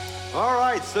All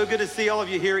right, so good to see all of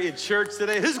you here in church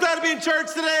today. Who's glad to be in church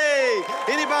today?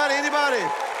 Anybody?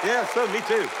 Yeah, so me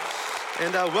too.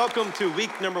 And welcome to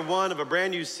week number 1 of a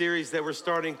brand new series that we're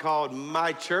starting called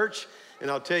My Church.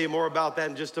 And I'll tell you more about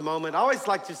that in just a moment. I always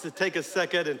like just to take a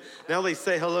second and not only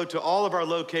say hello to all of our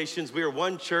locations. We are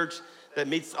one church that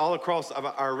meets all across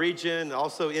our region,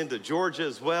 also into Georgia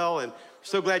as well. And we're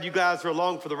so glad you guys are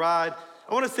along for the ride.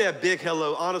 I want to say a big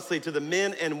hello, honestly, to the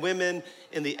men and women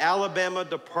in the Alabama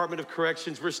Department of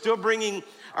Corrections. We're still bringing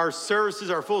our services,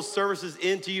 our full services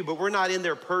into you, but we're not in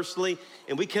there personally,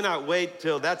 and we cannot wait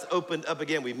till that's opened up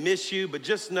again. We miss you, but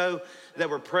just know that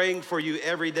we're praying for you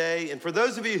every day. And for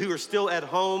those of you who are still at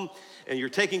home and you're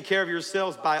taking care of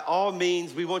yourselves, by all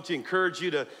means, we want to encourage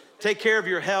you to take care of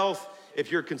your health.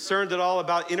 If you're concerned at all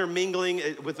about intermingling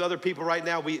with other people right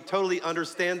now, we totally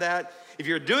understand that. If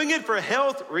you're doing it for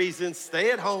health reasons,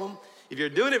 stay at home. If you're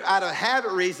doing it out of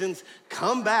habit reasons,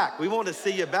 come back. We want to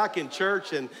see you back in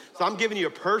church. And so I'm giving you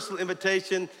a personal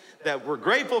invitation that we're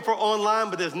grateful for online,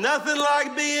 but there's nothing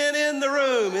like being in the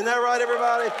room. Isn't that right,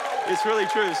 everybody? It's really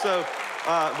true. So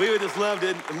we would just love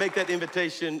to make that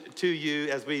invitation to you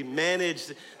as we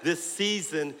manage this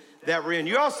season that we're in.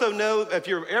 You also know, if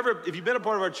you've been a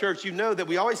part of our church, you know that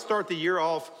we always start the year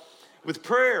off with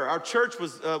prayer. Our church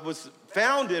was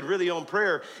founded really on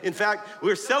prayer. In fact,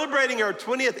 we're celebrating our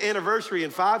 20th anniversary in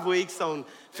 5 weeks on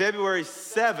February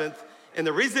 7th. And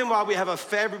the reason why we have a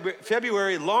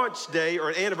February launch day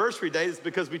or an anniversary day is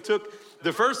because we took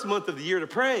the first month of the year to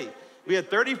pray. We had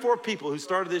 34 people who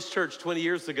started this church 20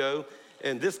 years ago.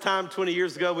 And this time, 20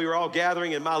 years ago, we were all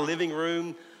gathering in my living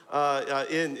room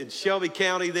in Shelby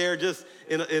County there, just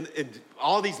in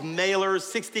all these mailers,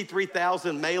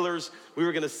 63,000 mailers we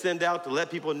were gonna send out to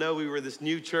let people know we were this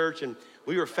new church, and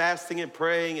we were fasting and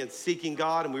praying and seeking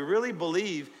God, and we really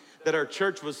believe that our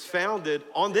church was founded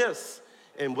on this.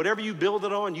 And whatever you build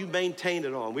it on, you maintain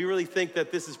it on. We really think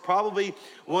that this is probably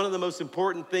one of the most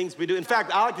important things we do. In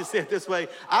fact, I like to say it this way.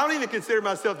 I don't even consider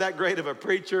myself that great of a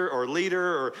preacher or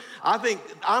leader. Or I think,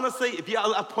 honestly,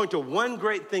 I point to one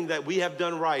great thing that we have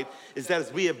done right is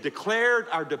that we have declared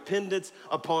our dependence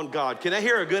upon God. Can I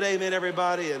hear a good amen,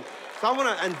 everybody? And so I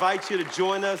want to invite you to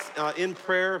join us in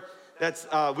prayer.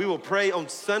 We will pray on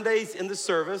Sundays in the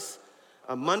service,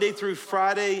 Monday through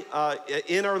Friday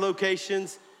in our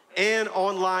locations, and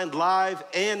online live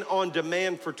and on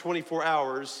demand for 24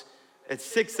 hours. At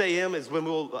 6 a.m. is when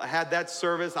we'll have that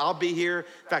service. I'll be here.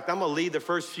 In fact, I'm gonna lead the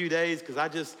first few days because I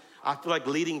feel like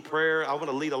leading prayer. I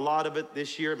wanna lead a lot of it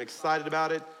this year. I'm excited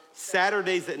about it.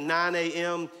 Saturdays at 9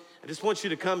 a.m. I just want you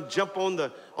to come jump on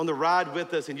the ride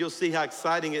with us, and you'll see how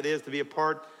exciting it is to be a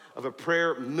part of a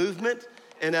prayer movement.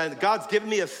 And God's given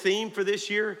me a theme for this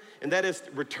year, and that is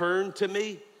return to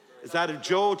me. It's out of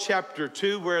Joel chapter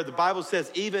 2, where the Bible says,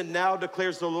 even now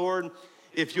declares the Lord,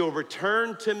 if you'll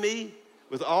return to me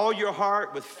with all your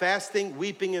heart, with fasting,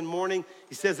 weeping, and mourning,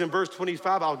 he says in verse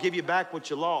 25, I'll give you back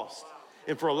what you lost.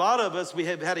 And for a lot of us, we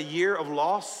have had a year of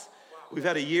loss. We've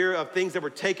had a year of things that were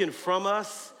taken from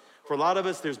us. For a lot of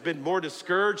us, there's been more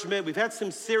discouragement. We've had some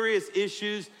serious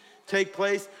issues take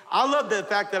place. I love the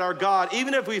fact that our God,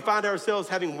 even if we find ourselves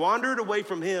having wandered away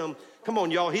from him, come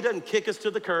on, y'all, he doesn't kick us to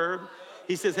the curb.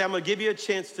 He says, hey, I'm gonna give you a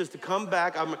chance just to come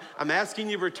back. I'm asking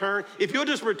you to return. If you'll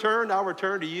just return, I'll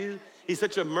return to you. He's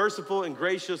such a merciful and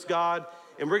gracious God,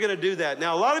 and we're gonna do that.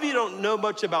 Now, a lot of you don't know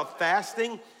much about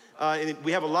fasting, and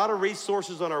we have a lot of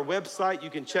resources on our website you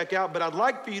can check out, but I'd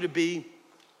like for you to be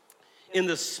in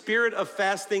the spirit of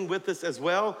fasting with us as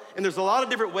well. And there's a lot of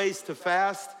different ways to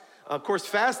fast. Of course,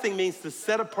 fasting means to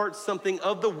set apart something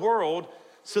of the world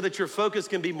so that your focus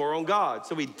can be more on God.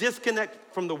 So we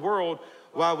disconnect from the world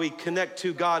while we connect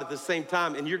to God at the same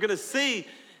time. And you're gonna see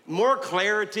more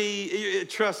clarity.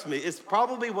 Trust me, it's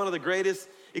probably one of the greatest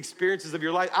experiences of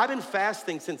your life. I've been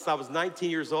fasting since I was 19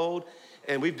 years old,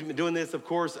 and we've been doing this, of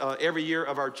course, every year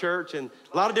of our church. And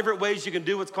a lot of different ways you can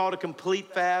do what's called a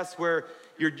complete fast, where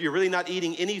you're really not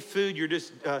eating any food, you're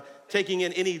just taking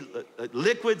in any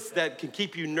liquids that can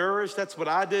keep you nourished. That's what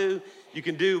I do. You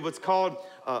can do what's called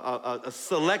a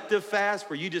selective fast,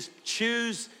 where you just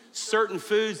choose certain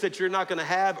foods that you're not gonna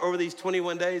have over these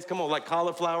 21 days. Come on, like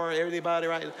cauliflower, anybody,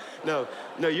 right? No,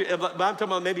 but I'm talking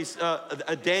about maybe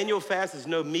a Daniel fast is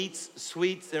no meats,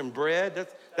 sweets, and bread.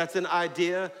 That's an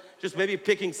idea. Just maybe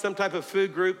picking some type of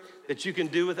food group that you can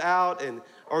do without,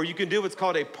 or you can do what's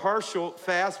called a partial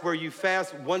fast, where you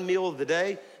fast one meal of the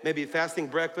day, maybe fasting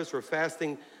breakfast or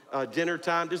fasting dinner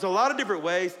time. There's a lot of different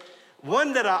ways.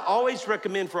 One that I always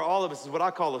recommend for all of us is what I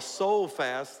call a soul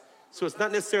fast. So it's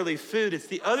not necessarily food, it's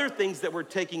the other things that we're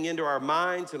taking into our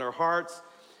minds and our hearts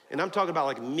And I'm talking about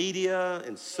like media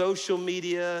and social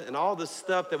media and all the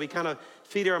stuff that we kind of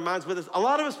feed our minds with. A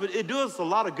lot of us, it'd do us a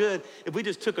lot of good if we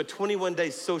just took a 21-day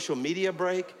social media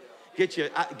break. Get your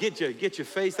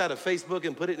face out of Facebook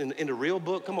and put it in the real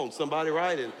book. Come on, somebody,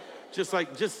 right? And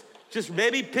just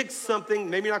maybe pick something.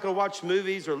 Maybe you're not going to watch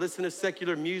movies or listen to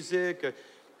secular music.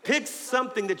 Pick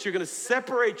something that you're going to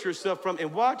separate yourself from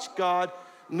and watch God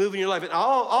move in your life. And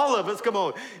all of us, come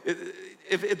on.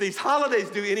 If these holidays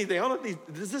do anything, I don't know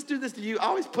does this do this to you? I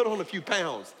always put on a few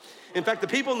pounds. In fact, the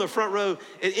people in the front row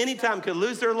at any time could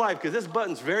lose their life because this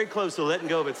button's very close to letting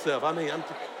go of itself. I mean,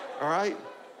 all right?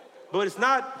 But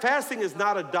fasting is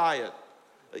not a diet.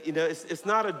 You know, it's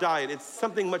not a diet. It's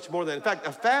something much more than. In fact,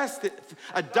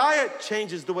 a diet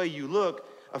changes the way you look.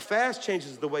 A fast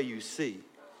changes the way you see.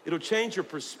 It'll change your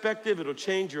perspective. It'll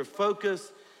change your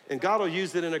focus. And God will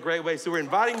use it in a great way. So we're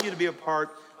inviting you to be a part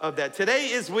of that. Today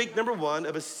is week number 1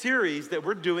 of a series that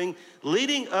we're doing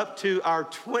leading up to our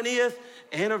 20th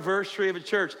anniversary of a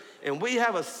church. And we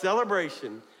have a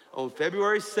celebration on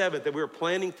February 7th that we're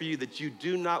planning for you that you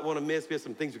do not want to miss. We have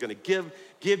some things we're going to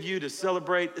give you to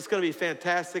celebrate. It's going to be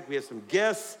fantastic. We have some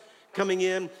guests coming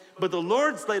in. But the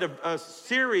Lord's laid a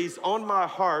series on my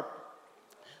heart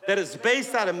that is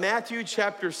based out of Matthew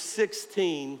chapter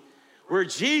 16, where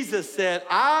Jesus said,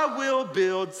 I will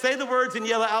build, say the words and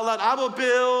yell it out loud, I will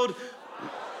build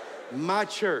my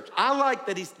church. I like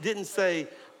that he didn't say,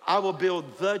 I will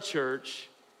build the church.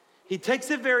 He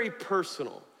takes it very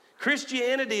personal.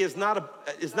 Christianity is not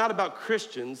about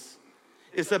Christians.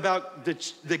 It's about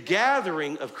the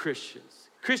gathering of Christians.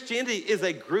 Christianity is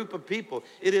a group of people.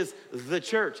 It is the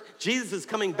church. Jesus is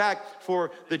coming back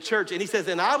for the church. And he says,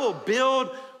 and I will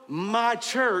build my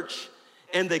church,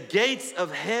 and the gates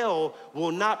of hell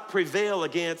will not prevail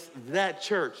against that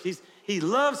church. He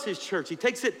loves his church. He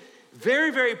takes it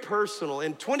very, very personal.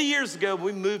 And 20 years ago, when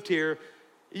we moved here,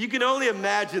 you can only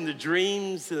imagine the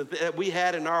dreams that we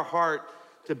had in our heart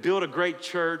to build a great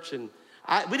church. And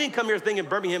we didn't come here thinking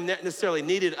Birmingham necessarily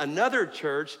needed another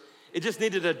church. It just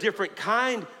needed a different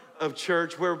kind of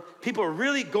church where people are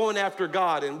really going after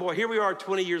God. And boy, here we are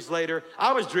 20 years later.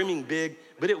 I was dreaming big,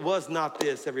 but it was not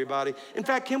this, everybody. In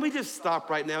fact, can we just stop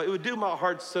right now? It would do my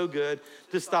heart so good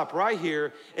to stop right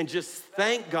here and just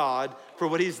thank God for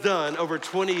what he's done over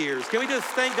 20 years. Can we just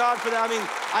thank God for that? I mean,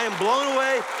 I am blown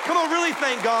away. Come on, really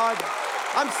thank God.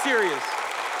 I'm serious.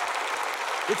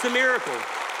 It's a miracle.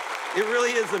 It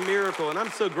really is a miracle. And I'm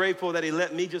so grateful that he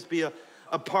let me just be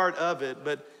a part of it.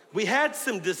 But we had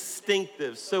some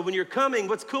distinctives. So when you're coming,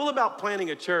 what's cool about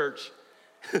planning a church,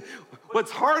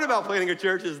 what's hard about planning a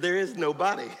church is there is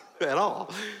nobody at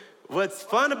all. What's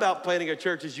fun about planning a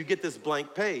church is you get this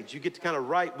blank page. You get to kind of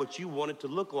write what you want it to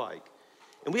look like.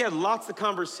 And we had lots of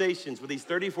conversations with these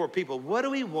 34 people. What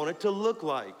do we want it to look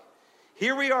like?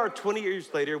 Here we are 20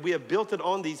 years later. We have built it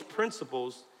on these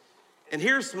principles. And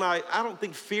here's I don't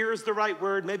think fear is the right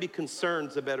word. Maybe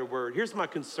concern's a better word. Here's my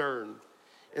concern.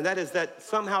 And that is that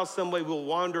somehow, some way, we'll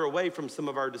wander away from some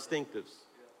of our distinctives.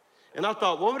 And I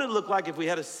thought, what would it look like if we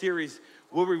had a series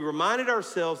where we reminded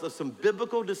ourselves of some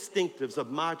biblical distinctives of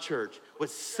my church, what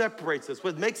separates us,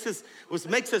 what makes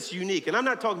us unique. And I'm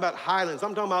not talking about Highlands,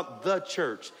 I'm talking about the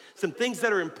church, some things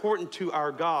that are important to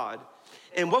our God.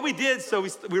 And what we did, so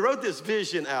we wrote this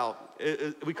vision out.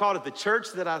 We called it the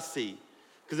church that I see,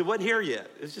 because it wasn't here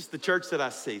yet. It was just the church that I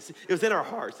see. It was in our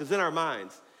hearts, it was in our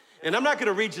minds. And I'm not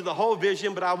gonna read you the whole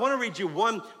vision, but I wanna read you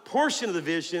one portion of the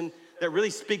vision that really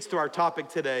speaks to our topic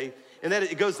today. And that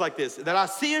it goes like this, that I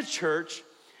see a church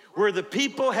where the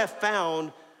people have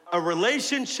found a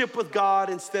relationship with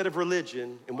God instead of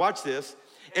religion. And watch this,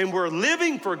 and where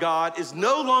living for God is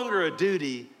no longer a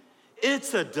duty,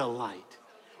 it's a delight.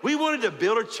 We wanted to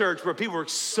build a church where people were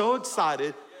so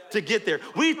excited to get there.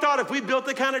 We thought if we built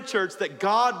the kind of church that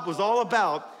God was all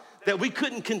about, that we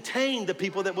couldn't contain the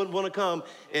people that would want to come.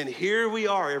 And here we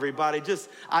are, everybody.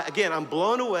 Again, I'm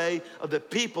blown away of the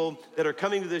people that are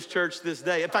coming to this church this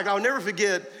day. In fact, I'll never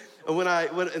forget when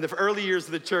in the early years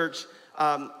of the church,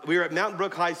 we were at Mountain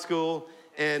Brook High School,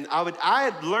 and I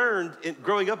had learned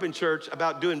growing up in church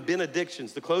about doing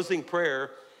benedictions, the closing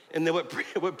prayer. And then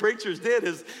what preachers did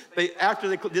is after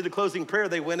they did the closing prayer,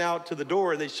 they went out to the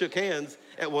door and they shook hands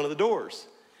at one of the doors.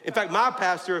 In fact, my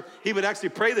pastor, he would actually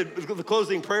pray the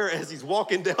closing prayer as he's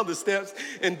walking down the steps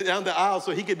and down the aisle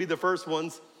so he could be the first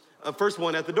one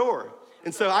at the door.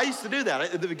 And so I used to do that.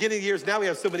 At the beginning of the years, now we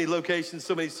have so many locations,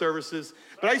 so many services.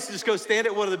 But I used to just go stand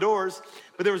at one of the doors.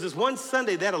 But there was this one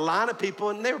Sunday, they had a line of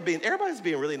people, and everybody's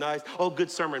being really nice. Oh,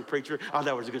 good sermon, preacher. Oh,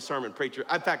 that was a good sermon, preacher.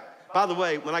 In fact, by the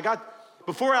way,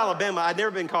 before Alabama, I'd never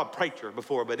been called preacher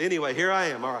before. But anyway, here I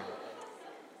am, all right.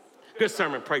 Good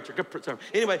sermon, preacher, good sermon.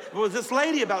 Anyway, there was this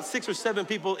lady, about 6 or 7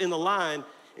 people in the line,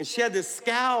 and she had this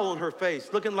scowl on her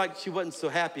face, looking like she wasn't so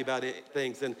happy about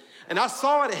things. And I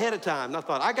saw it ahead of time, and I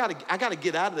thought, I gotta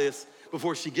get out of this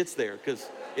before she gets there, because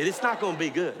it's not gonna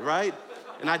be good, right?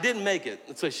 And I didn't make it.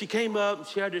 And so she came up, and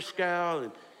she had this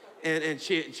scowl, and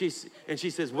she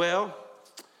says, well,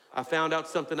 I found out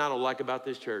something I don't like about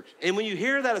this church. And when you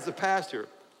hear that as a pastor,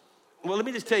 well, let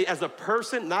me just tell you, as a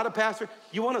person, not a pastor,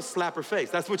 you want to slap her face.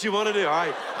 That's what you want to do, all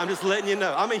right? I'm just letting you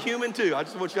know. I'm a human too. I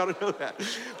just want y'all to know that.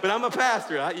 But I'm a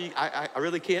pastor. I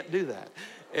really can't do that.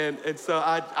 And so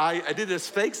I did this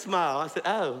fake smile. I said,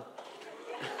 oh.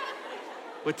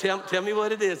 Well, tell me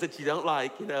what it is that you don't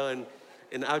like, you know.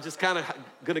 And I was just kind of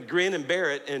going to grin and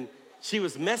bear it. And she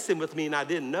was messing with me, and I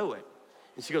didn't know it.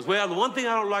 And she goes, well, the one thing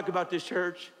I don't like about this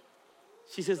church,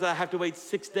 she says I have to wait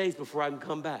 6 days before I can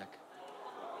come back.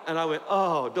 And I went,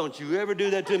 oh, don't you ever do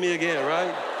that to me again,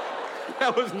 right?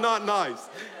 That was not nice.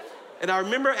 And I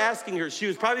remember asking her, she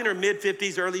was probably in her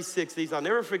mid-50s, early 60s. I'll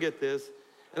never forget this.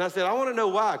 And I said, I want to know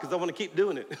why, because I want to keep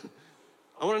doing it.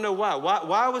 I want to know why.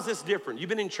 Why was this different? You've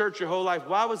been in church your whole life.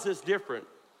 Why was this different?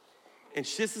 And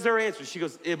this is her answer. She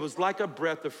goes, it was like a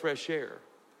breath of fresh air.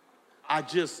 I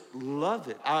just love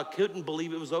it. I couldn't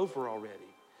believe it was over already.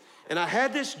 And I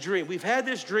had this dream. We've had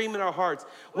this dream in our hearts.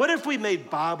 What if we made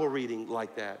Bible reading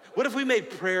like that? What if we made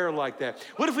prayer like that?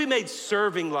 What if we made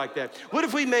serving like that? What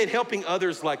if we made helping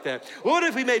others like that? What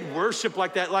if we made worship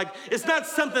like that? Like, it's not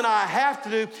something I have to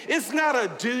do. It's not a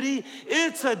duty.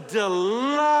 It's a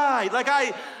delight. Like,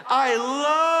 I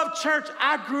love church.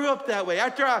 I grew up that way.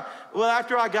 After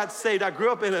I got saved, I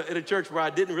grew up in a church where I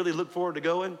didn't really look forward to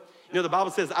going. You know, the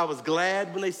Bible says, I was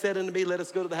glad when they said unto me, let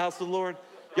us go to the house of the Lord.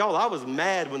 Y'all, I was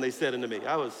mad when they said unto me.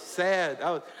 I was sad.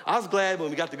 I was glad when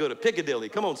we got to go to Piccadilly.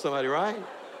 Come on, somebody, right?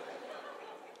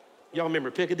 Y'all remember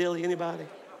Piccadilly, anybody?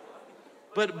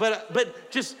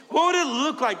 But just what would it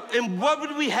look like, and what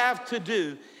would we have to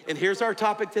do? And here's our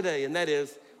topic today, and that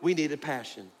is we needed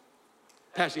passion.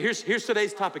 Passion. Here's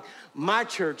today's topic. My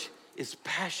church is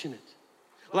passionate.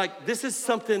 Like, this is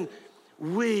something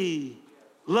we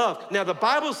love. Now, the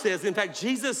Bible says, in fact,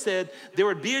 Jesus said there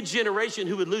would be a generation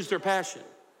who would lose their passion.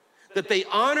 That they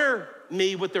honor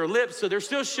me with their lips, so they're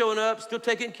still showing up, still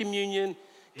taking communion,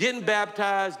 getting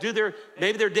baptized, do their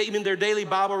daily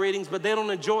Bible readings, but they don't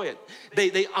enjoy it.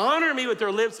 They honor me with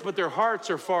their lips, but their hearts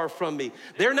are far from me.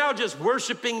 They're now just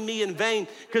worshiping me in vain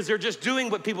because they're just doing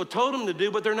what people told them to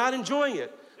do, but they're not enjoying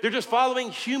it. They're just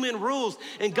following human rules,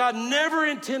 and God never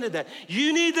intended that.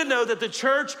 You need to know that the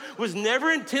church was never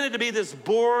intended to be this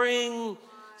boring,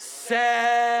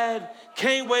 sad,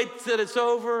 can't wait till it's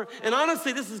over. And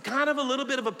honestly, this is kind of a little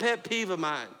bit of a pet peeve of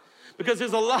mine, because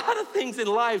there's a lot of things in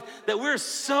life that we're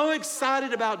so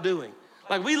excited about doing.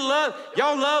 Like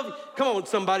y'all love, come on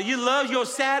somebody, you love your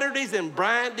Saturdays in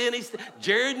Bryant-Denny,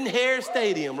 Jordan-Hare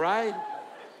Stadium, right?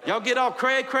 Y'all get all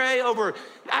cray-cray over,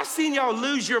 I've seen y'all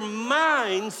lose your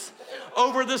minds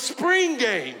over the spring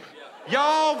game.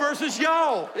 Y'all versus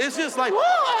y'all. It's just like,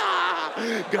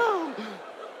 whoa, go.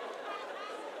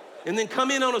 And then come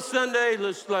in on a Sunday,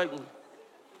 just like,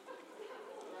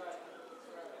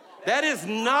 that is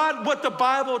not what the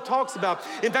Bible talks about.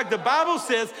 In fact, the Bible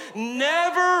says,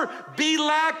 never be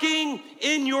lacking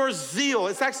in your zeal.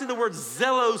 It's actually the word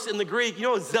zelos in the Greek. You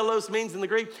know what zelos means in the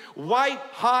Greek? White,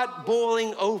 hot,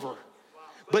 boiling over.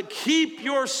 But keep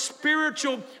your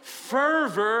spiritual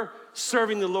fervor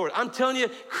serving the Lord. I'm telling you,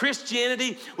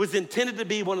 Christianity was intended to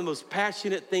be one of the most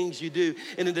passionate things you do,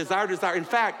 and a desire. In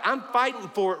fact, I'm fighting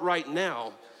for it right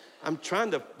now. I'm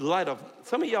trying to light up.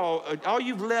 Some of y'all, all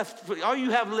you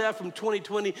have left from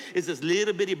 2020 is this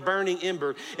little bitty burning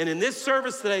ember. And in this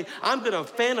service today, I'm gonna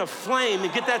fan a flame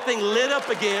and get that thing lit up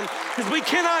again, because we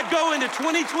cannot go into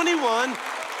 2021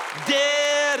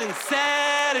 dead and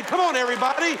sad. And come on,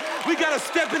 everybody. We gotta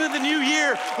step into the new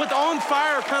year with on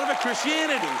fire kind of a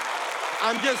Christianity.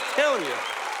 I'm just telling you.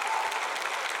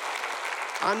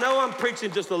 I know I'm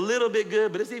preaching just a little bit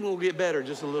good, but it's even gonna get better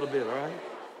just a little bit, all right?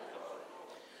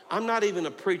 I'm not even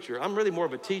a preacher. I'm really more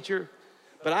of a teacher,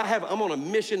 but I'm on a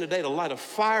mission today to light a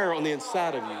fire on the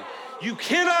inside of you. You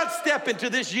cannot step into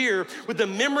this year with the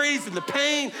memories and the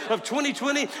pain of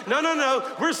 2020.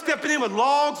 No. We're stepping in with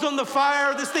logs on the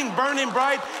fire, this thing burning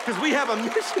bright, because we have a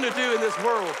mission to do in this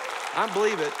world. I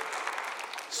believe it.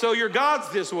 So your God's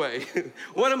this way.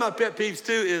 One of my pet peeves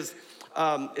too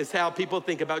is how people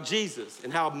think about Jesus,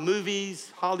 and how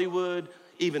movies, Hollywood,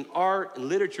 even art and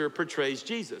literature portrays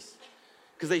Jesus.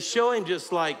 Because they show him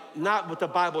just like not what the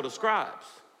Bible describes.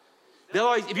 They'll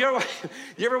always, if you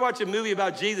ever watch a movie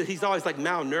about Jesus, he's always like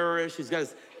malnourished. He's got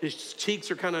his cheeks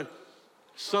are kind of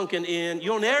sunken in. You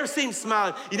don't ever see him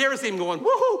smiling. You never see him going,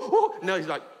 woohoo, woo. No, he's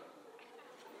like,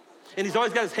 and he's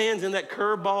always got his hands in that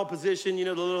curveball position, you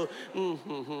know, the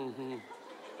little,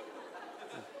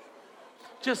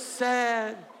 Just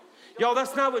sad. Y'all,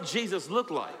 that's not what Jesus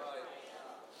looked like.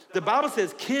 The Bible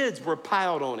says kids were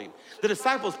piled on him. The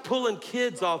disciples pulling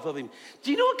kids off of him.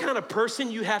 Do you know what kind of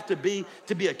person you have to be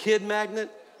a kid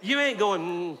magnet? You ain't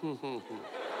going,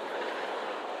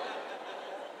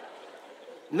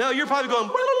 No, you're probably going,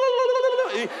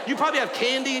 you probably have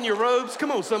candy in your robes.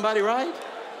 Come on, somebody, right?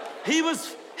 He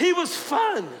was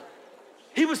fun.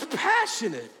 He was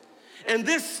passionate. And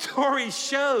this story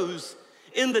shows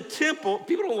in the temple,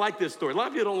 people don't like this story. A lot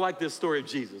of people don't like this story of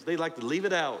Jesus. They like to leave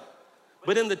it out.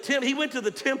 But in the temple, he went to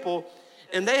the temple,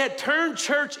 and they had turned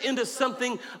church into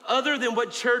something other than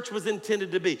what church was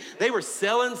intended to be. They were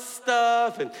selling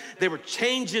stuff, and they were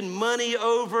changing money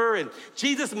over, and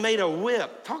Jesus made a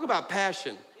whip. Talk about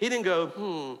passion. He didn't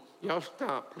go, y'all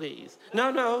stop, please.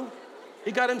 No.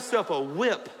 He got himself a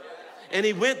whip, and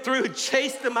he went through and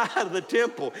chased them out of the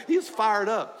temple. He was fired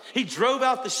up. He drove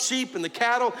out the sheep and the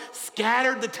cattle,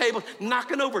 scattered the tables,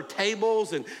 knocking over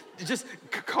tables and just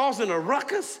causing a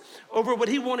ruckus over what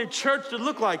he wanted church to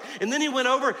look like. And then he went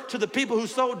over to the people who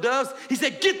sold doves. He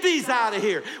said, get these out of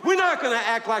here. We're not going to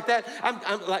act like that.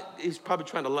 I'm like, he's probably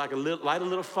trying to light a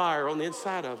little fire on the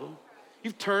inside of him.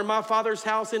 You've turned my Father's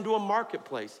house into a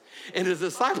marketplace. And his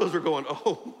disciples were going,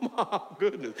 oh my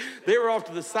goodness. They were off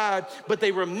to the side, but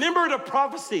they remembered a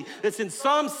prophecy that's in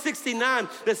Psalm 69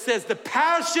 that says, the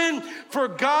passion for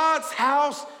God's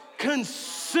house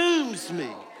consumes me.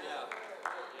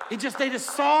 They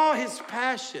just saw his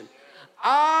passion.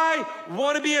 I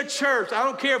want to be a church. I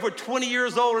don't care if we're 20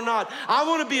 years old or not. I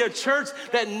want to be a church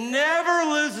that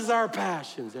never loses our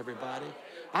passions, everybody.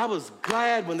 I was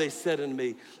glad when they said unto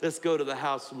me, let's go to the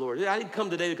house of the Lord. I didn't come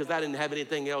today because I didn't have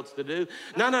anything else to do.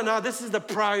 No, this is the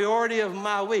priority of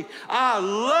my week. I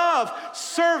love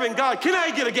serving God. Can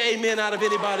I get an amen out of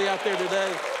anybody out there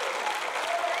today?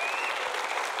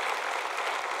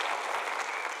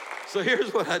 So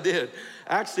here's what I did.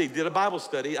 I actually did a Bible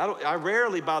study. I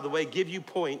rarely, by the way, give you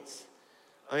points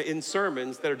in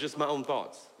sermons that are just my own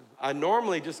thoughts. I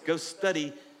normally just go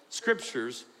study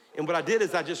scriptures. And what I did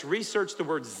is I just researched the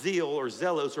word zeal or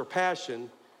zealous or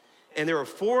passion. And there are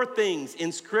 4 things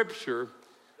in scripture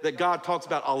that God talks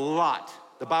about a lot.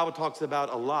 The Bible talks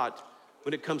about a lot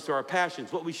when it comes to our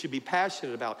passions, what we should be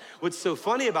passionate about. What's so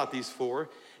funny about these 4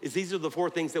 is these are the 4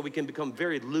 things that we can become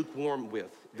very lukewarm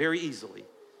with very easily.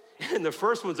 And the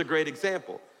first one's a great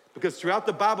example because throughout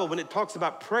the Bible, when it talks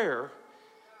about prayer,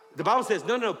 the Bible says,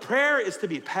 no, prayer is to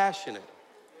be passionate.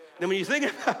 Now, when you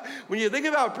think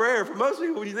about prayer, for most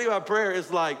people, when you think about prayer,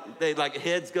 it's like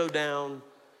heads go down,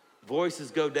 voices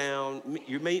go down.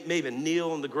 You may even kneel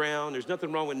on the ground. There's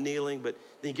nothing wrong with kneeling, but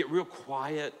then you get real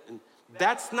quiet. And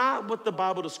that's not what the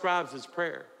Bible describes as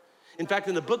prayer. In fact,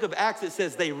 in the book of Acts, it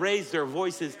says they raised their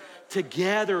voices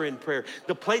together in prayer.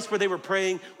 The place where they were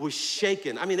praying was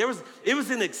shaken. I mean, it was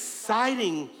an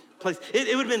exciting place.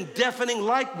 It would have been deafening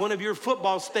like one of your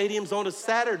football stadiums on a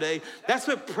Saturday. That's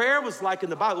what prayer was like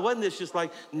in the Bible. It wasn't this just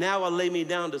like, now I lay me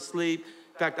down to sleep.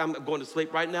 In fact, I'm going to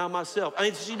sleep right now myself. I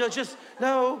mean,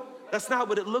 no, that's not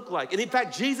what it looked like. And in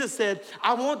fact, Jesus said,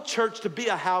 I want church to be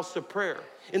a house of prayer.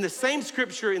 In the same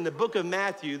scripture in the book of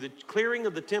Matthew, the clearing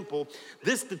of the temple,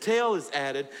 this detail is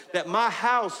added that my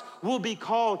house will be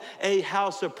called a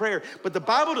house of prayer. But the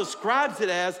Bible describes it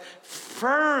as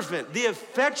fervent, the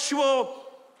effectual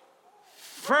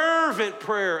fervent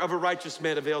prayer of a righteous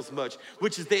man avails much,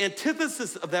 which is the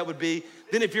antithesis of that would be,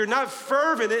 then if you're not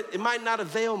fervent, it might not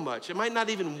avail much. It might not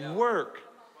even work.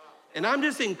 And I'm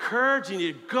just encouraging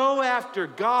you to go after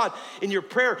God in your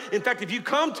prayer. In fact, if you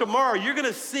come tomorrow, you're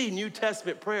gonna see New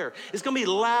Testament prayer. It's gonna be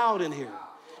loud in here.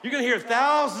 You're gonna hear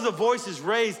thousands of voices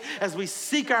raised as we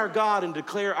seek our God and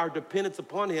declare our dependence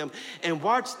upon him and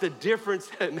watch the difference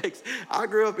that it makes. I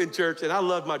grew up in church, and I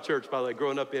loved my church, by the way,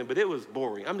 growing up in, but it was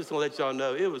boring. I'm just gonna let y'all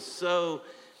know, it was so,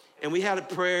 and we had a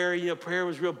prayer, prayer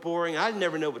was real boring. I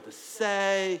never know what to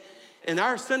say. And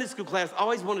our Sunday school class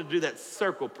always wanted to do that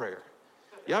circle prayer.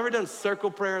 You ever done circle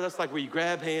prayer? That's like where you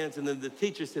grab hands and then the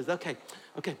teacher says, okay,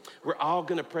 we're all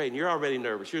gonna pray. And you're already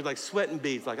nervous. You're like sweating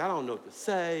beads, like I don't know what to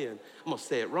say and I'm gonna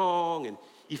say it wrong. And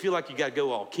you feel like you gotta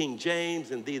go all King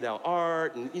James and thee thou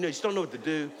art. And you just don't know what to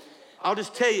do. I'll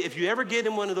just tell you, if you ever get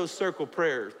in one of those circle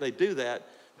prayers, they do that,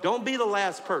 don't be the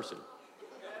last person.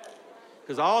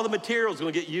 Because all the material's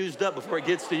gonna get used up before it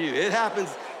gets to you. It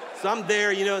happens. So I'm there,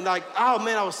 and like, oh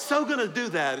man, I was so gonna do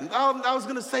that. And I was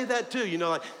gonna say that too,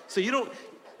 so you don't,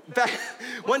 In fact,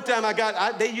 one time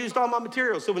they used all my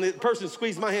materials. So when the person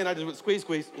squeezed my hand, I just went squeeze,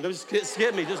 squeeze. And they'll just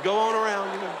skip me, just go on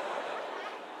around, you know.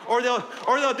 Or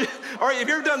if you've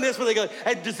ever done this where they go,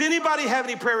 hey, does anybody have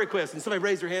any prayer requests? And somebody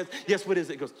raised their hands. Yes, what is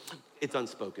it? It goes, it's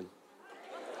unspoken.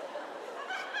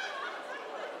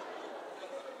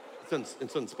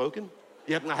 It's unspoken?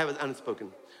 You have to have it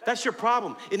unspoken. That's your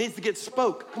problem. It needs to get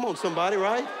spoke. Come on, somebody,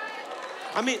 right?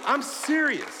 I mean, I'm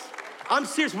serious. I'm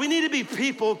serious. We need to be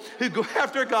people who go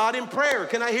after God in prayer.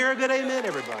 Can I hear a good amen,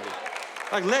 everybody?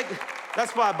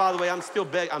 That's why, by the way,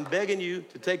 I'm begging you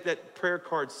to take that prayer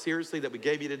card seriously that we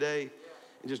gave you today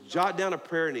and just jot down a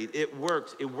prayer need. It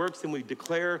works. It works, and we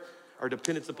declare our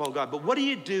dependence upon God. But what do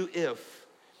you do if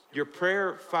your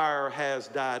prayer fire has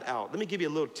died out? Let me give you a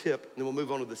little tip, and then we'll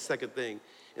move on to the second thing.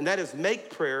 And that is make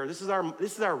prayer, this is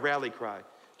our rally cry,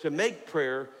 to make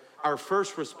prayer our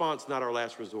first response, not our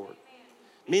last resort.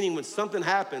 Meaning when something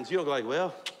happens, you don't go like,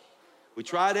 well, we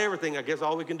tried everything. I guess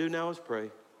all we can do now is pray.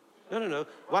 No.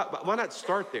 Why not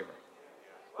start there?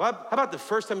 How about the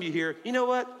first time you hear, you know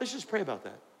what? Let's just pray about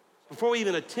that. Before we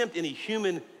even attempt any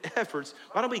human efforts,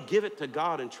 why don't we give it to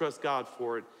God and trust God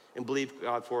for it and believe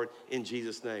God for it in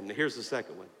Jesus' name? Now here's the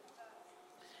second one.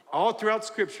 All throughout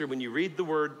Scripture, when you read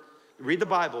the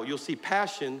Bible, you'll see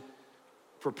passion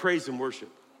for praise and worship.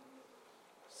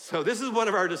 So this is one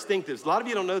of our distinctives. A lot of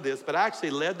you don't know this, but I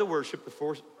actually led the worship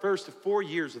the first 4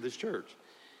 years of this church.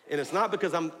 And it's not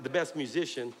because I'm the best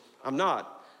musician. I'm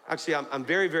not. Actually, I'm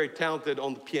very, very talented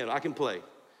on the piano. I can play.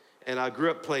 And I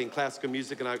grew up playing classical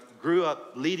music, and I grew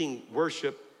up leading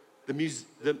worship,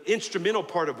 the instrumental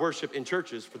part of worship in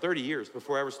churches for 30 years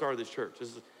before I ever started this church.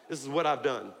 This is what I've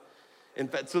done. In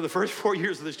fact, so the first 4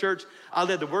 years of this church, I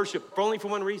led the worship only for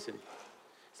one reason.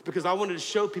 It's because I wanted to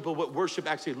show people what worship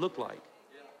actually looked like.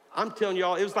 I'm telling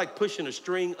y'all, it was like pushing a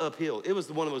string uphill. It was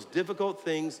one of the most difficult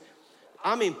things.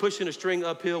 I mean, pushing a string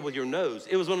uphill with your nose.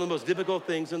 It was one of the most difficult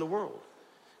things in the world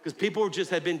because people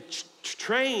just had been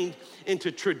trained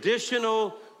into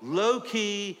traditional,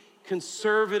 low-key,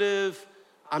 conservative,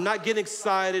 I'm not getting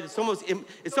excited. It's almost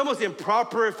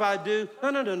improper if I do.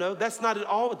 No. That's not at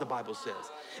all what the Bible says.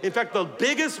 In fact, the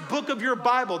biggest book of your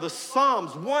Bible, the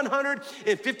Psalms,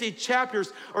 150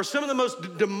 chapters, are some of the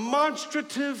most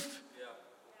demonstrative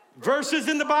verses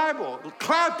in the Bible.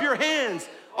 Clap your hands,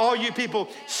 all you people.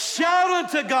 Shout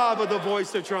unto God with a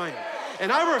voice of triumph.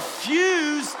 And I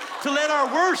refuse to let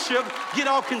our worship get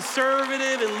all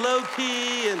conservative and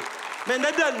low-key. And man,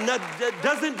 that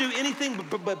doesn't do anything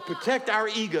but protect our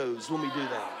egos when we do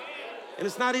that. And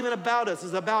it's not even about us,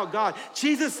 it's about God.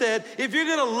 Jesus said, if you're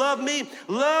gonna love me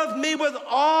with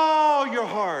all your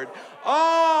heart,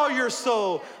 all your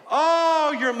soul,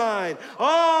 all your mind,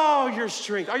 all your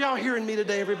strength. Are y'all hearing me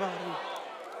today, everybody?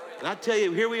 And I tell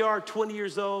you, here we are, 20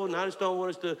 years old, and I just don't want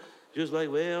us to just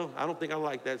like, well, I don't think I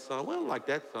like that song. Well, I don't like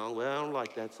that song. Well, I don't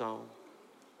like that song.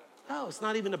 No, it's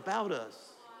not even about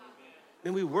us.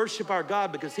 And we worship our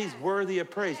God because he's worthy of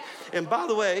praise. And by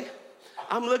the way,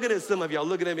 I'm looking at some of y'all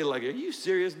looking at me like, are you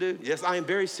serious, dude? Yes, I am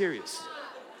very serious.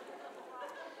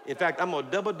 In fact, I'm gonna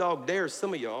double dog dare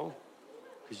some of y'all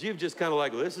because you've just kind of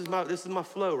like, well, this is my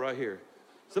flow right here.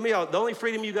 Some of y'all, the only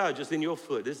freedom you got is just in your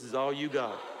foot. This is all you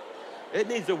got. It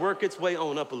needs to work its way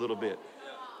on up a little bit.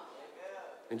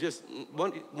 And just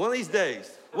one of these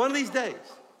days,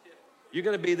 you're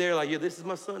gonna be there like, yeah, this is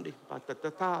my Sunday. I'm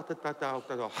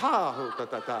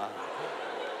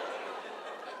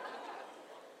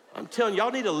telling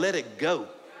y'all need to let it go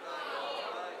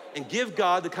and give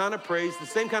God the kind of praise, the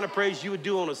same kind of praise you would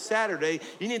do on a Saturday.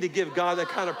 You need to give God that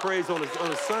kind of praise on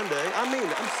a Sunday. I mean,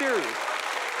 I'm serious.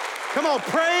 Come on,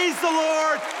 praise the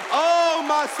Lord, oh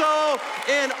my soul,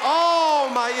 and all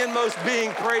my inmost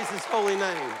being, praise his holy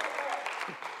name.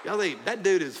 Y'all think that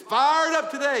dude is fired up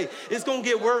today. It's gonna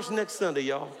get worse next Sunday,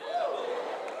 y'all.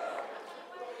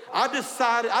 I've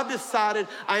decided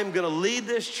I am gonna lead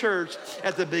this church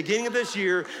at the beginning of this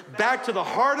year back to the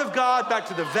heart of God, back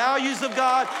to the values of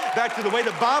God, back to the way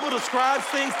the Bible describes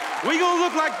things. We're gonna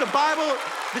look like the Bible,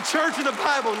 the church in the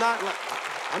Bible, not like,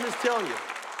 I'm just telling you.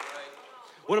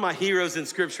 One of my heroes in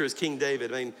scripture is King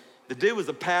David. I mean, the dude was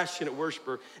a passionate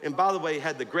worshiper, and by the way,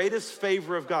 had the greatest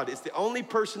favor of God. It's the only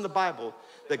person in the Bible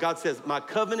that God says, my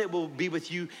covenant will be with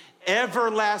you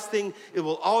everlasting.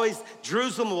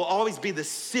 Jerusalem will always be the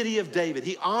city of David.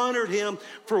 He honored him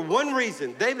for one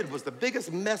reason. David was the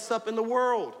biggest mess up in the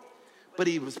world, but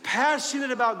he was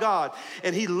passionate about God,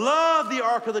 and he loved the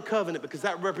Ark of the Covenant because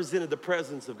that represented the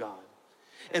presence of God.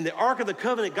 And the Ark of the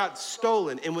Covenant got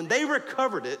stolen, and when they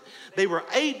recovered it, they were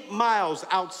 8 miles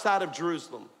outside of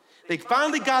Jerusalem. They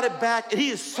finally got it back, and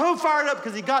he is so fired up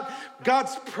because he got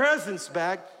God's presence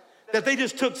back that they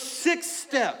just took 6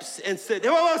 steps and said,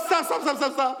 whoa,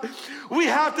 stop. We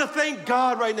have to thank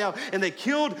God right now. And they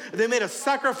made a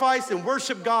sacrifice and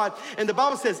worshiped God. And the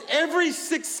Bible says every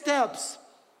 6 steps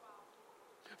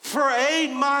for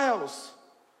 8 miles,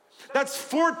 that's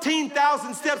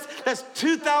 14,000 steps. That's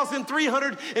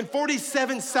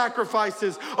 2,347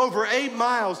 sacrifices over 8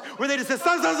 miles where they just said,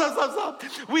 stop.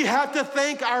 We have to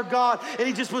thank our God. And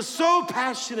he just was so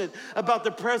passionate about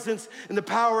the presence and the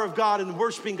power of God and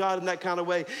worshiping God in that kind of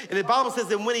way. And the Bible says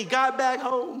that when he got back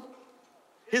home,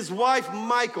 his wife,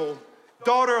 Michal,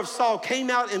 daughter of Saul, came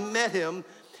out and met him.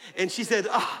 And she said,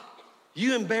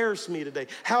 you embarrassed me today.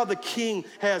 How the king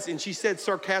has, and she said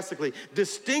sarcastically,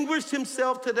 distinguished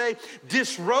himself today,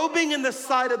 disrobing in the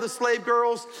sight of the slave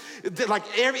girls, like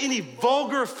any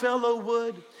vulgar fellow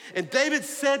would. And David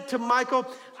said to Michal,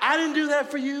 I didn't do that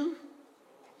for you.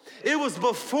 It was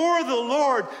before the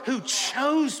Lord who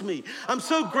chose me. I'm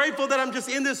so grateful that I'm just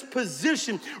in this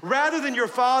position rather than your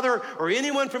father or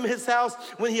anyone from his house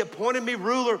when he appointed me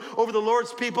ruler over the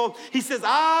Lord's people. He says,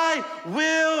 I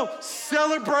will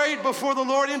celebrate before the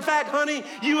Lord. In fact, honey,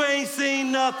 you ain't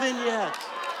seen nothing yet.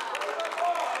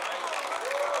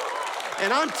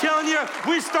 And I'm telling you,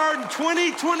 we're starting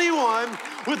 2021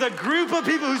 with a group of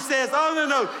people who says, oh,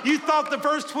 no, you thought the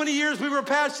first 20 years we were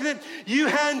passionate? You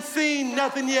hadn't seen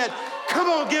nothing yet. Come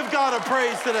on, give God a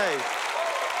praise today.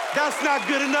 That's not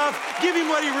good enough. Give him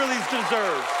what he really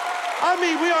deserves. I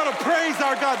mean, we ought to praise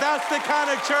our God. That's the kind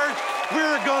of church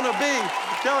we're gonna be.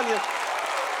 I'm telling you.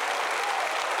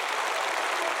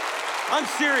 I'm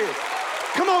serious.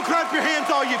 Come on, clap your hands,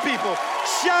 all you people.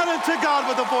 Shout unto God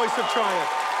with a voice of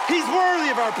triumph. He's worthy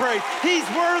of our praise. He's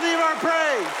worthy of our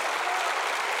praise.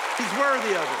 He's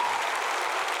worthy of it.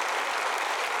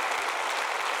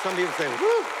 Some people say,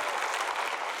 whoo,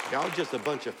 y'all just a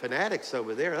bunch of fanatics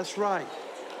over there. That's right.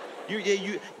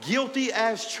 You guilty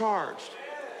as charged.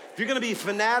 If you're gonna be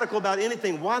fanatical about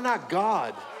anything, why not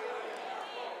God?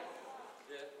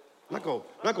 I'm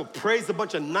not gonna praise a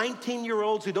bunch of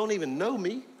 19-year-olds who don't even know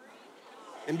me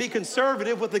and be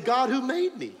conservative with the God who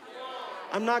made me.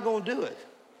 I'm not gonna do it.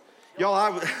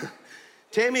 Y'all,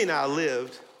 Tammy and I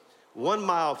lived 1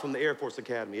 mile from the Air Force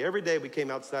Academy. Every day we came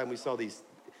outside and we saw these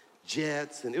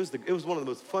jets, and it was one of the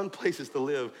most fun places to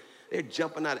live. They're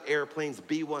jumping out of airplanes,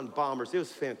 B-1 bombers. It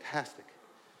was fantastic.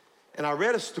 And I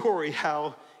read a story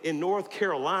how in North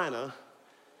Carolina,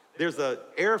 there's an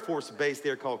Air Force base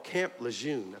there called Camp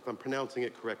Lejeune, if I'm pronouncing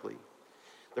it correctly.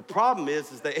 The problem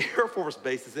is the Air Force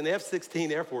base, it's an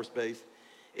F-16 Air Force base,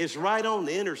 is right on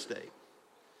the interstate.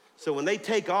 So when they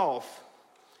take off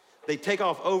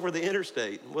over the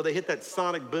interstate. Well, they hit that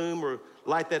sonic boom or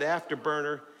light that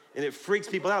afterburner, and it freaks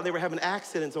people out. They were having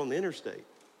accidents on the interstate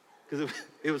because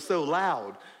it was so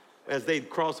loud as they'd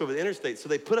cross over the interstate. So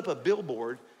they put up a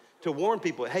billboard to warn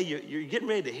people, hey, you're getting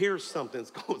ready to hear something.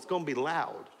 It's going to be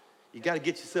loud. You got to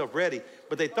get yourself ready.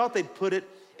 But they thought they'd put it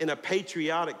in a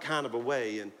patriotic kind of a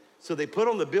way. And so they put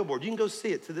on the billboard. You can go see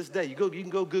it to this day. You can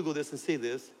go Google this and see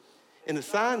this. And the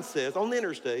sign says, on the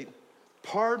interstate,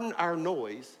 pardon our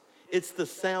noise. It's the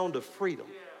sound of freedom.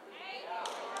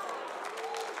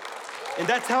 And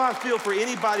that's how I feel for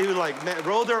anybody who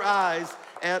roll their eyes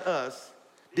at us,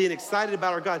 being excited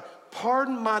about our God.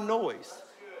 Pardon my noise.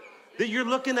 That you're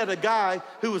looking at a guy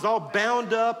who was all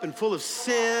bound up and full of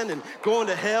sin and going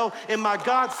to hell, and my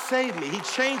God saved me. He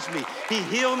changed me. He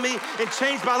healed me and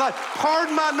changed my life.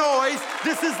 Pardon my noise.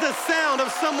 This is the sound of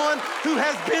someone who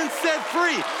has been set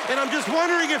free. And I'm just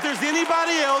wondering if there's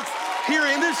anybody else here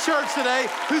in this church today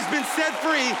who's been set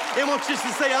free and wants just to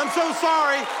say, I'm so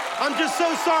sorry. I'm just so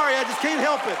sorry. I just can't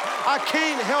help it. I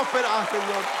can't help it.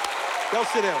 Y'all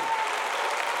sit down.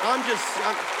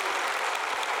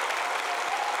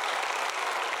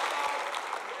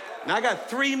 Now I got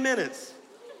 3 minutes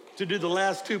to do the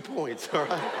last 2 points, all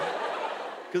right?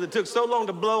 Because it took so long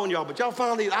to blow on y'all, but y'all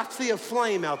finally, I see a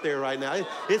flame out there right now.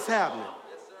 It's happening.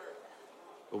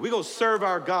 But we're gonna serve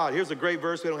our God. Here's a great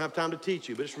verse we don't have time to teach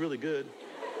you, but it's really good.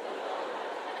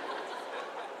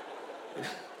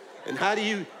 And how do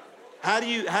you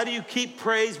keep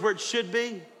praise where it should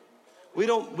be? We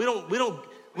don't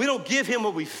give him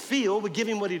what we feel, we give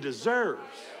him what he deserves.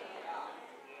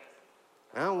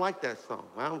 I don't like that song.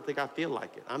 I don't think I feel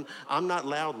like it. I'm not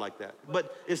loud like that.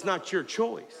 But it's not your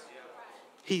choice.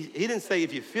 He didn't say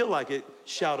if you feel like it,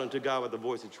 shout unto God with the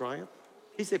voice of triumph.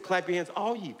 He said, clap your hands,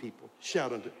 all ye people,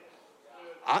 shout unto.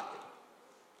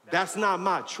 That's not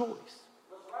my choice.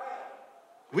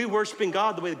 We worshiping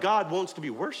God the way God wants to be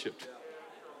worshiped.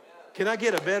 Can I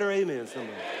get a better amen,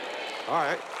 somebody? All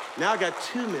right, now I got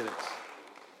 2 minutes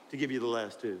to give you the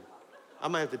last 2. I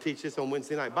might have to teach this on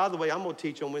Wednesday night. By the way, I'm gonna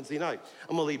teach on Wednesday night.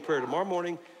 I'm gonna lead prayer tomorrow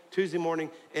morning, Tuesday morning,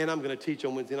 and I'm gonna teach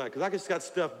on Wednesday night, because I just got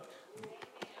stuff,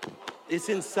 it's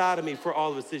inside of me for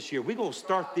all of us this year. We're gonna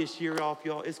start this year off,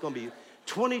 y'all. It's gonna be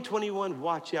 2021,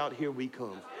 watch out, here we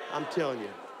come. I'm telling you.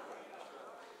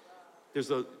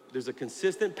 There's a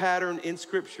consistent pattern in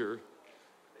Scripture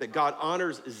that God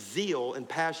honors zeal and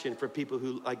passion for people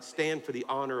who like stand for the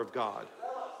honor of God.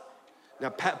 Now,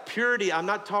 purity, I'm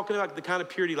not talking about the kind of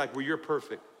purity like where you're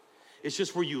perfect. It's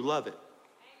just where you love it.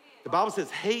 The Bible says,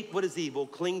 hate what is evil,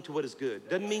 cling to what is good.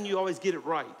 Doesn't mean you always get it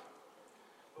right.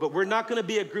 But we're not gonna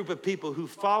be a group of people who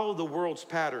follow the world's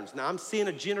patterns. Now, I'm seeing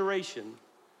a generation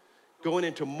going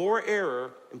into more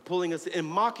error and pulling us and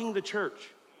mocking the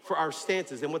church for our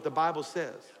stances and what the Bible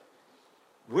says.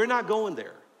 We're not going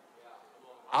there.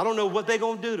 I don't know what they're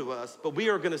gonna do to us, but we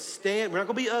are gonna stand. We're not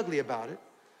gonna be ugly about it,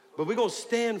 but we're gonna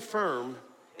stand firm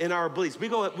in our beliefs. We're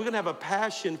gonna have a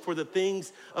passion for the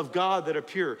things of God that are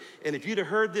pure. And if you'd have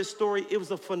heard this story, it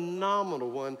was a phenomenal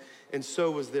one, and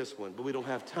so was this one, but we don't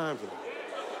have time for that.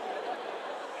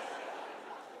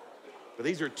 But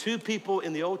these are two people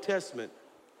in the Old Testament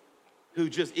who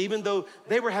just, even though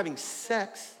they were having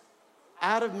sex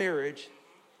out of marriage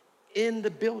in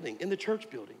the building, in the church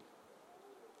building,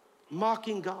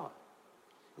 mocking God.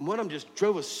 And one of them just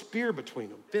drove a spear between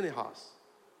them, Phinehas.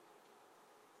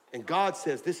 And God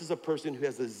says, this is a person who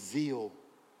has a zeal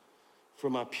for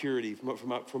my purity,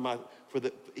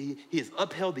 he has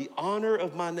upheld the honor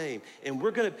of my name. And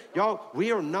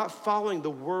we are not following the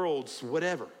world's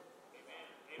whatever.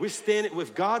 We're standing,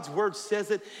 if God's word says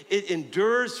it, it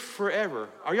endures forever.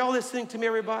 Are y'all listening to me,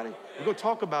 everybody? We're gonna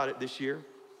talk about it this year.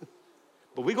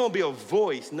 But we're gonna be a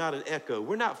voice, not an echo.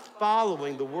 We're not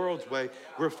following the world's way,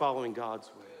 we're following God's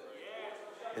way.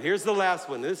 And here's the last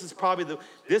one. This is probably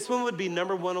this one would be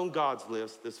number one on God's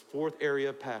list, this fourth area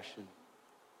of passion.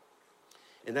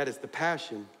 And that is the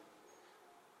passion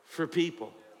for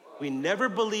people. We never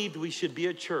believed we should be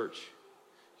a church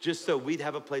just so we'd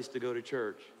have a place to go to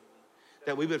church.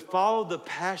 That we would follow the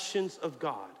passions of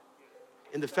God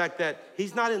and the fact that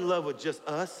he's not in love with just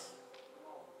us.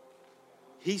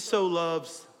 He so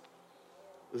loves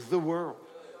the world.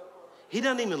 He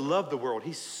doesn't even love the world.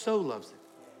 He so loves it.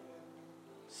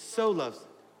 So loves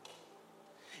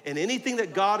it. And anything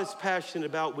that God is passionate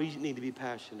about, we need to be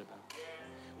passionate about.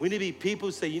 We need to be people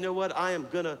who say, you know what, I am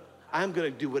gonna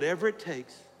do whatever it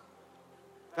takes.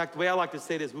 In fact, the way I like to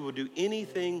say it is, we will do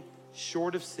anything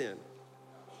short of sin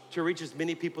to reach as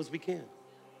many people as we can.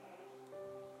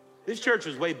 This church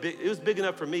was way big. It was big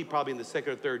enough for me probably in the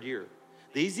second or third year.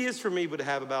 The easiest for me would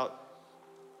have about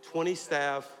 20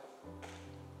 staff,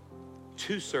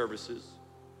 2 services,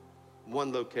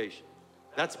 1 location.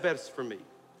 That's best for me.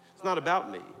 It's not about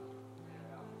me.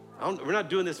 We're not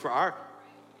doing this for our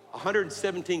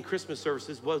 117 Christmas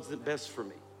services wasn't best for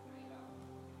me.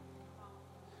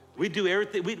 We do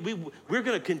everything. We're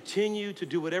gonna continue to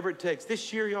do whatever it takes.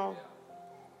 This year, y'all,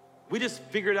 we just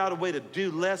figured out a way to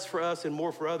do less for us and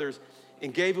more for others,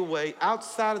 and gave away,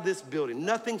 outside of this building,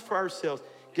 nothing for ourselves,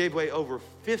 gave away over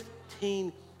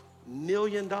 $15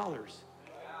 million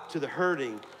to the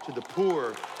hurting, to the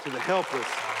poor, to the helpless,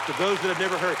 to those that have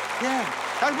never heard. Yeah,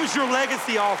 that was your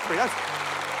legacy offering. That's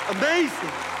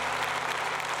amazing.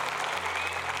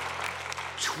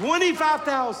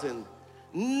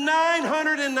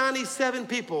 25,997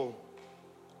 people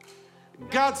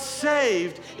got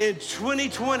saved in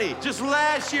 2020. Just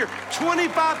last year,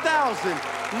 25,000.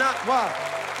 Not why?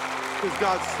 Because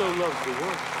God so loves the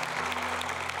world.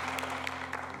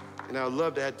 And I would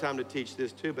love to have time to teach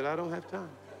this too, but I don't have time.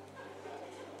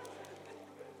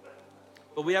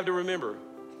 But we have to remember,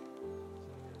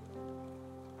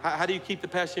 how do you keep the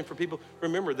passion for people?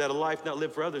 Remember that a life not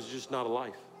lived for others is just not a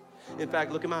life. In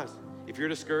fact, look at my eyes. If you're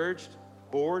discouraged,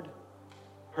 bored,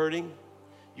 hurting,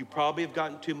 you probably have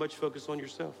gotten too much focus on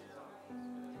yourself.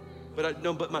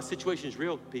 But my situation is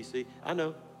real, PC. I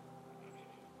know.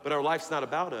 But our life's not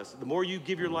about us. The more you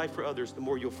give your life for others, the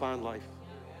more you'll find life.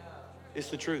 It's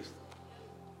the truth.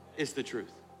 It's the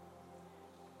truth.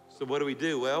 So what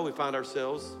do? Well, we find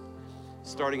ourselves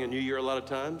starting a new year a lot of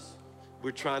times.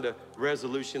 We're trying to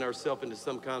resolution ourselves into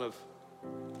some kind of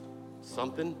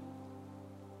something.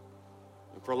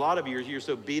 And for a lot of years, you're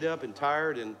so beat up and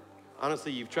tired, and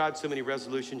honestly, you've tried so many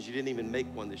resolutions, you didn't even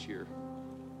make one this year.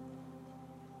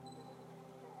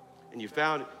 And you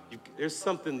found there's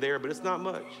something there, but it's not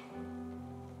much.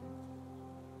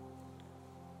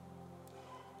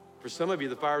 For some of you,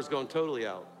 the fire's gone totally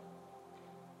out.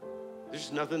 There's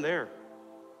just nothing there.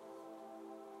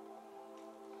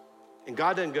 And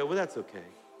God doesn't go, well, that's okay.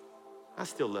 I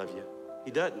still love you.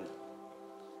 He doesn't.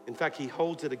 In fact, he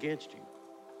holds it against you.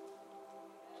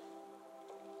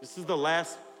 This is the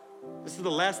last This is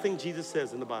the last thing Jesus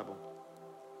says in the Bible.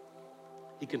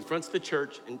 He confronts the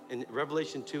church in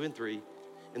Revelation 2 and 3,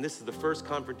 and this is the first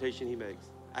confrontation he makes.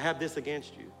 I have this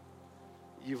against you.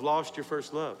 You've lost your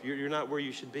first love. You're not where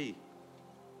you should be.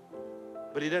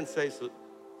 But he doesn't say,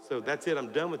 so that's it,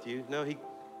 I'm done with you. No, he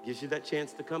gives you that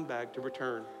chance to come back, to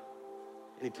return.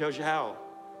 And he tells you how.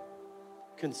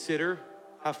 Consider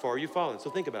how far you've fallen. So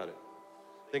think about it.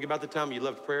 Think about the time you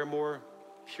loved prayer more,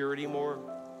 purity more,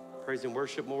 praise and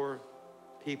worship more,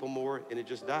 people more, and it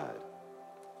just died.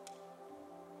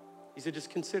 He said, just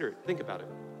consider it. Think about it.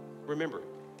 Remember it.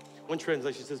 One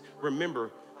translation says,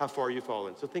 remember how far you've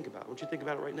fallen. So think about it. I want you to think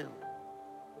about it right now.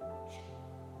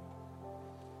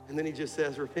 And then he just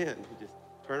says, repent. You just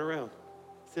turn around.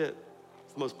 That's it.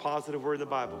 It's the most positive word in the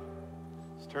Bible.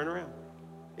 Just turn around.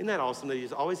 Isn't that awesome that he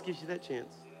just always gives you that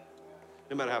chance?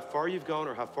 No matter how far you've gone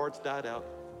or how far it's died out,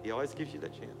 he always gives you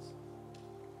that chance.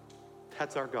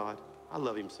 That's our God. I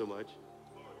love him so much.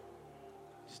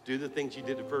 Just do the things you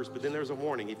did at first, but then there's a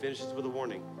warning. He finishes with a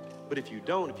warning. But if you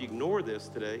don't, if you ignore this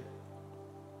today,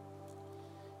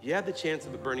 you have the chance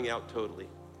of it burning out totally.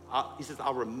 He says,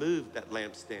 I'll remove that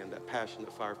lampstand, that passion,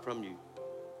 that fire from you.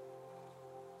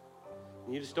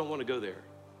 And you just don't want to go there.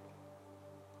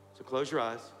 So close your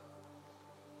eyes.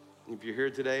 And if you're here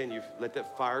today and you've let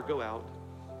that fire go out,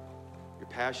 your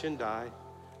passion die,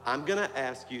 I'm going to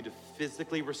ask you to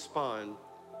physically respond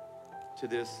to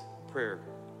this prayer.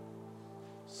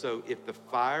 So if the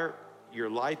fire, your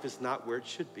life is not where it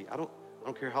should be, I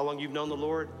don't care how long you've known the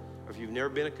Lord or if you've never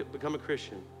become a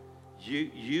Christian,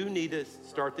 you need to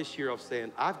start this year off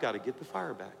saying, I've got to get the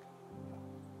fire back.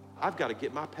 I've got to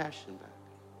get my passion back.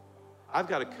 I've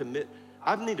got to commit.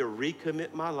 I need to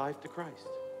recommit my life to Christ.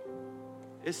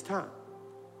 It's time.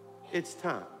 It's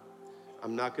time.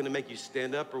 I'm not going to make you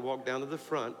stand up or walk down to the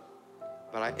front,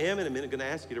 but I am in a minute going to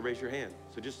ask you to raise your hand.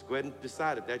 So just go ahead and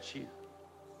decide if that's you.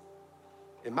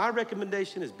 And my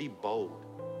recommendation is be bold.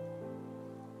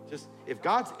 Just, if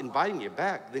God's inviting you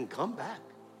back, then come back.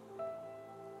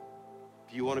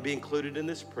 If you want to be included in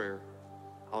this prayer,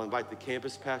 I'll invite the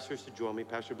campus pastors to join me.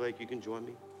 Pastor Blake, you can join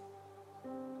me.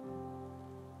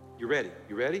 You ready?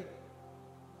 You ready?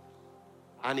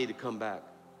 I need to come back.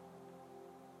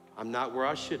 I'm not where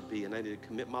I should be, and I need to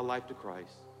commit my life to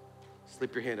Christ.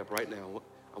 Slip your hand up right now.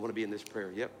 I want to be in this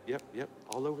prayer. Yep.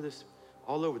 All over this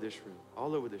room.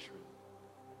 All over this room.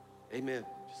 Amen.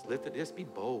 Just lift it. Just be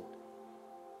bold.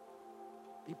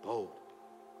 Be bold.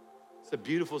 It's a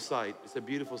beautiful sight. It's a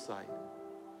beautiful sight.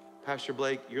 Pastor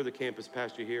Blake, you're the campus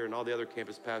pastor here, and all the other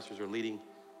campus pastors are leading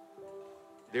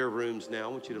their rooms now. I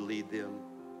want you to lead them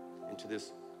into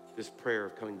this prayer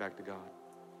of coming back to God.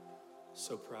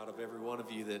 So proud of every one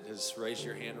of you that has raised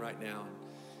your hand right now.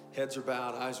 Heads are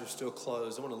bowed, eyes are still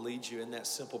closed. I want to lead you in that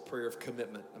simple prayer of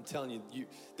commitment. I'm telling you,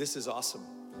 this is awesome.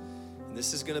 And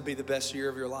this is going to be the best year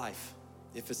of your life,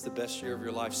 if it's the best year of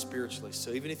your life spiritually.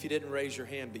 So even if you didn't raise your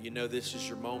hand, but you know this is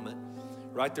your moment,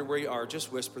 right there where you are,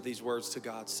 just whisper these words to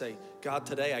God. Say, God,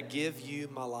 today I give you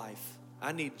my life.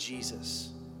 I need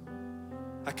Jesus.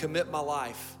 I commit my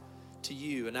life to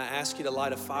you, and I ask you to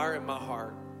light a fire in my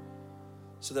heart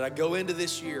so that I go into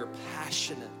this year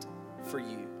passionate for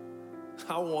you.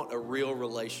 I want a real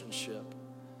relationship.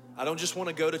 I don't just want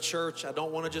to go to church. I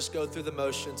don't want to just go through the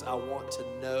motions. I want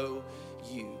to know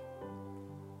you.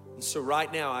 And so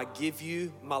right now, I give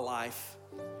you my life.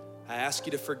 I ask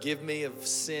you to forgive me of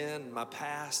sin, my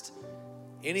past,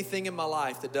 anything in my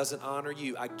life that doesn't honor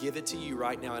you. I give it to you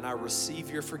right now, and I receive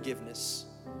your forgiveness.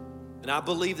 And I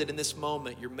believe that in this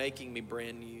moment, you're making me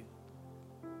brand new.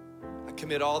 I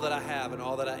commit all that I have and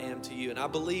all that I am to you. And I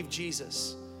believe,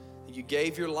 Jesus, that you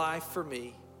gave your life for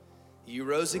me. You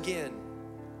rose again.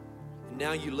 And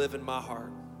now you live in my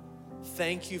heart.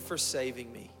 Thank you for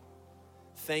saving me.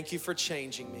 Thank you for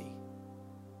changing me.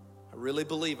 I really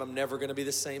believe I'm never going to be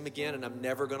the same again, and I'm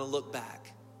never going to look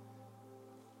back.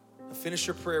 Now finish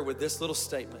your prayer with this little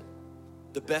statement.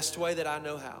 The best way that I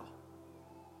know how,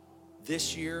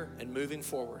 this year and moving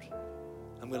forward,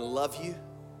 I'm going to love you,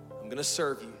 I'm going to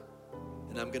serve you,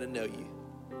 and I'm going to know you.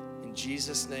 In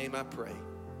Jesus' name I pray.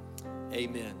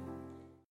 Amen.